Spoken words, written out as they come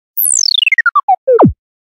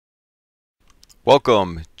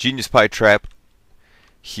Welcome, Genius Pie Trap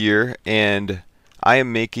here, and I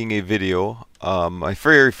am making a video, my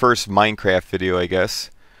very first Minecraft video, I guess,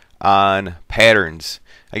 on patterns.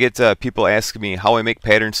 I get people asking me how I make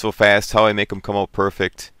patterns so fast, how I make them come out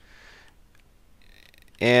perfect,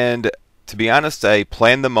 and to be honest, I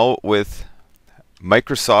plan them out with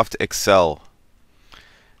Microsoft Excel.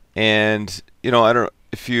 And I don't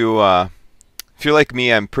if you're like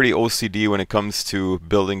me, I'm pretty OCD when it comes to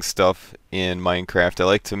building stuff in Minecraft. I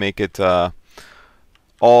like to make it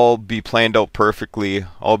all be planned out perfectly,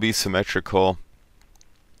 all be symmetrical.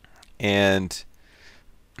 And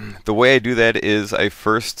the way I do that is I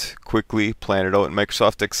first quickly plan it out in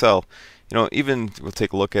Microsoft Excel. Even we'll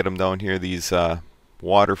take a look at them down here, these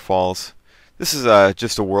waterfalls. This is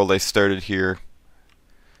just a world I started here,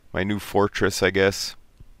 my new fortress, I guess,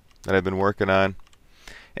 that I've been working on.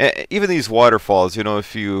 Even these waterfalls,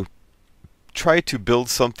 if you try to build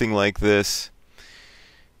something like this,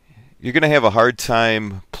 you're going to have a hard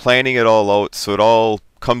time planning it all out so it all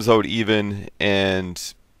comes out even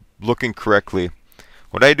and looking correctly.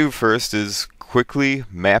 What I do first is quickly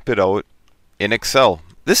map it out in Excel.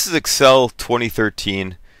 This is Excel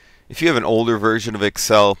 2013. If you have an older version of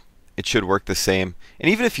Excel, it should work the same. And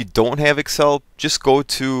even if you don't have Excel, just go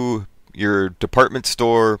to your department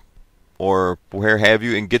store or where have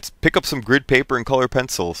you and pick up some grid paper and color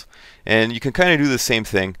pencils, and you can kind of do the same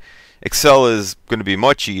thing. Excel is going to be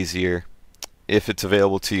much easier if it's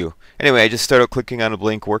available to you. Anyway, I just start out clicking on a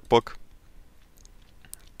blank workbook,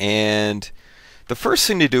 and the first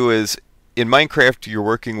thing to do is, in Minecraft you're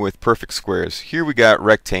working with perfect squares. Here we got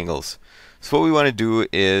rectangles. So what we want to do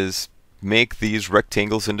is make these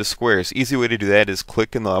rectangles into squares. Easy way to do that is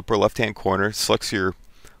click in the upper left hand corner, selects your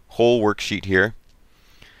whole worksheet here,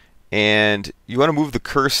 and you want to move the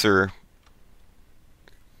cursor.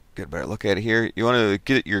 Get a better look at it here. You want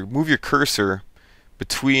to move your cursor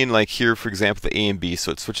between, like here for example, the A and B,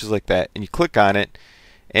 so it switches like that, and you click on it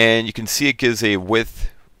and you can see it gives a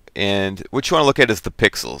width, and what you want to look at is the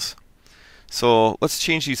pixels. So let's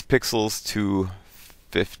change these pixels to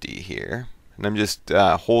 50 here, and I'm just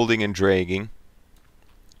holding and dragging.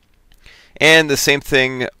 And the same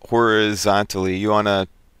thing horizontally. You want to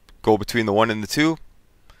go between the 1 and the 2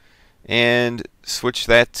 and switch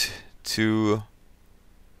that to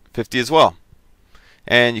 50 as well.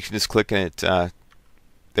 And you can just click on it.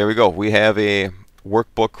 There we go. We have a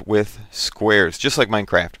workbook with squares, just like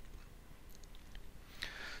Minecraft.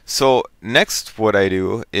 So next what I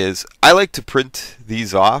do is I like to print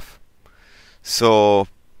these off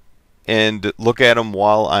and look at them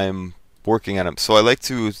while I'm working on them. So I like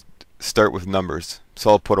to start with numbers. So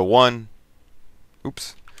I'll put a 1,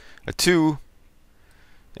 a 2,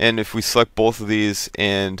 and if we select both of these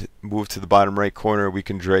and move to the bottom right corner, we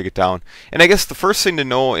can drag it down. And I guess the first thing to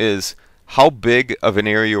know is how big of an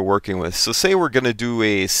area you're working with. So say we're going to do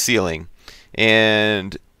a ceiling,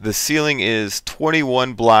 and the ceiling is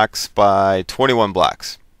 21 blocks by 21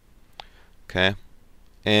 blocks. Okay,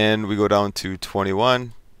 and we go down to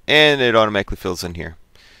 21, and it automatically fills in here.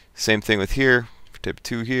 Same thing with here. Type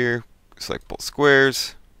 2 here, select both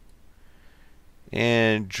squares,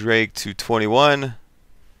 and drag to 21.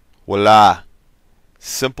 Voila!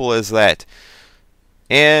 Simple as that.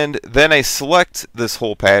 And then I select this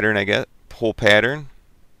whole pattern. I get whole pattern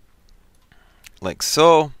like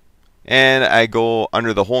so, and I go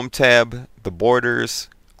under the Home tab, the borders,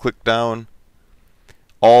 click down,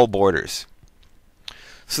 all borders.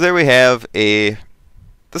 So there we have this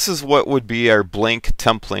is what would be our blank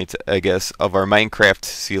template, I guess, of our Minecraft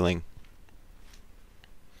ceiling.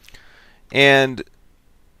 And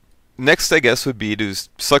next, I guess, would be to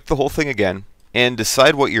select the whole thing again and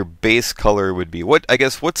decide what your base color would be.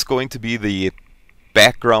 What's going to be the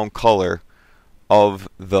background color of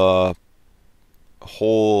the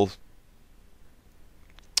whole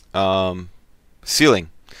ceiling.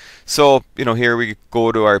 So here we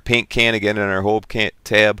go to our paint can again in our Home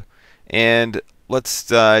tab, and let's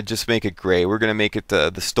just make it gray. We're going to make it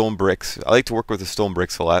the stone bricks. I like to work with the stone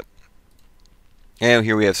bricks a lot. And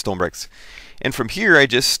here we have stone bricks. And from here, I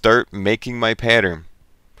just start making my pattern.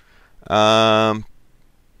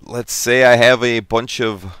 Let's say I have a bunch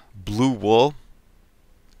of blue wool.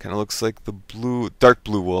 Kind of looks like the dark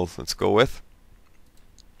blue wool. Let's go with.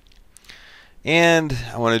 And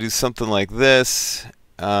I want to do something like this.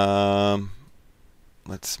 Let's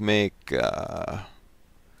make, I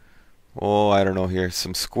don't know here,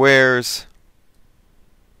 some squares.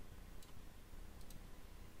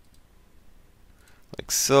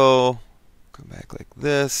 Like so. Come back like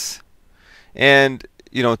this, and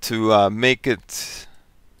to make it.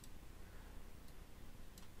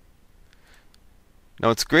 Now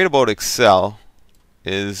what's great about Excel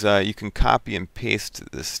is you can copy and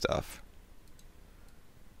paste this stuff.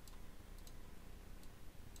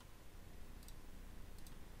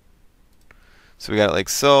 So we got it like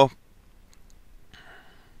so.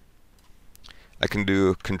 I can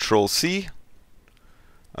do Control C.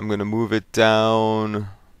 I'm going to move it down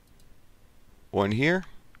one here.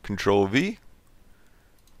 Control V.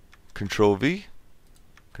 Control V.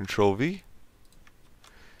 Control V.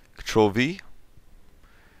 Control V.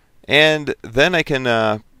 And then I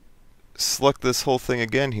can select this whole thing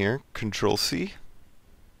again here. Control C.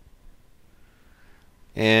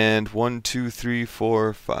 And 1, 2, 3,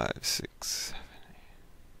 4, 5, 6, 7,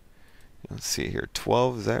 8. Let's see here.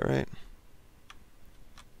 12, is that right?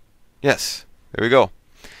 Yes. There we go.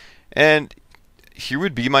 And here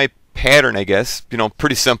would be my pattern, I guess. You know,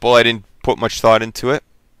 pretty simple. I didn't put much thought into it.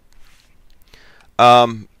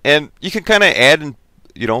 And you can kind of add and,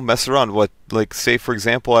 you know, mess around. What, like, say for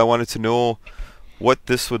example, I wanted to know what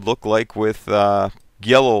this would look like with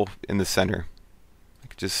yellow in the center. I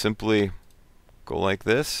could just simply go like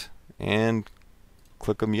this and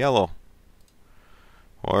click them yellow.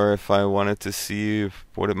 Or if I wanted to see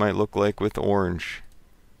what it might look like with orange.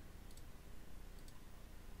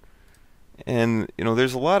 And, you know,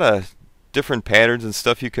 there's a lot of different patterns and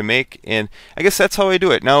stuff you can make, and I guess that's how I do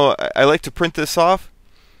it. Now, I like to print this off.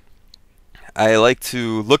 I like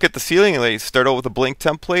to look at the ceiling and start out with a blank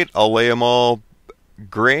template. I'll lay them all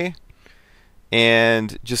gray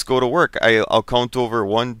and just go to work. I'll count over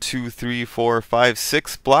 1, 2, 3, 4, 5,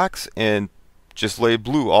 6 blocks and just lay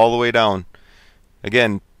blue all the way down.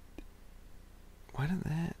 Again, why did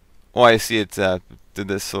that? Oh, I see it did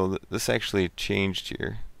this, so this actually changed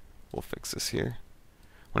here. We'll fix this here.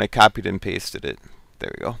 When I copied and pasted it.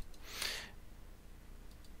 There we go.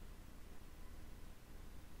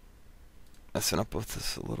 Messing up with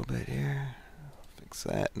this a little bit here. Fix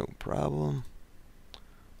that, no problem.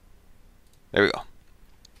 There we go.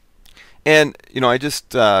 And, you know, I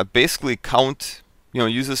just basically count, you know,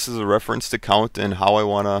 use this as a reference to count and how I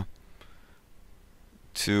want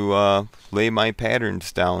to lay my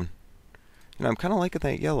patterns down. And I'm kind of liking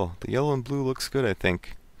that yellow. The yellow and blue looks good, I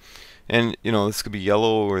think. And, you know, this could be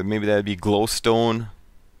yellow, or maybe that'd be glowstone.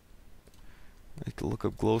 I like to look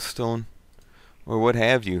up glowstone, or what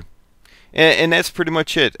have you. And that's pretty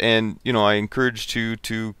much it. And, you know, I encourage you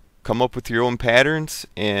to come up with your own patterns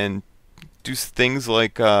and do things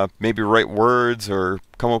like maybe write words or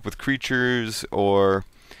come up with creatures or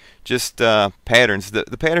just patterns.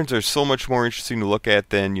 The patterns are so much more interesting to look at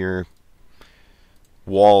than your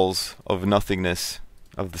walls of nothingness,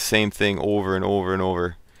 of the same thing over and over and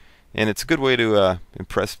over. And it's a good way to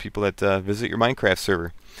impress people that visit your Minecraft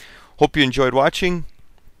server. Hope you enjoyed watching.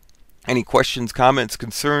 Any questions, comments,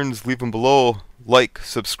 concerns, leave them below. Like,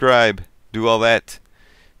 subscribe, do all that.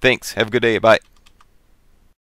 Thanks. Have a good day. Bye.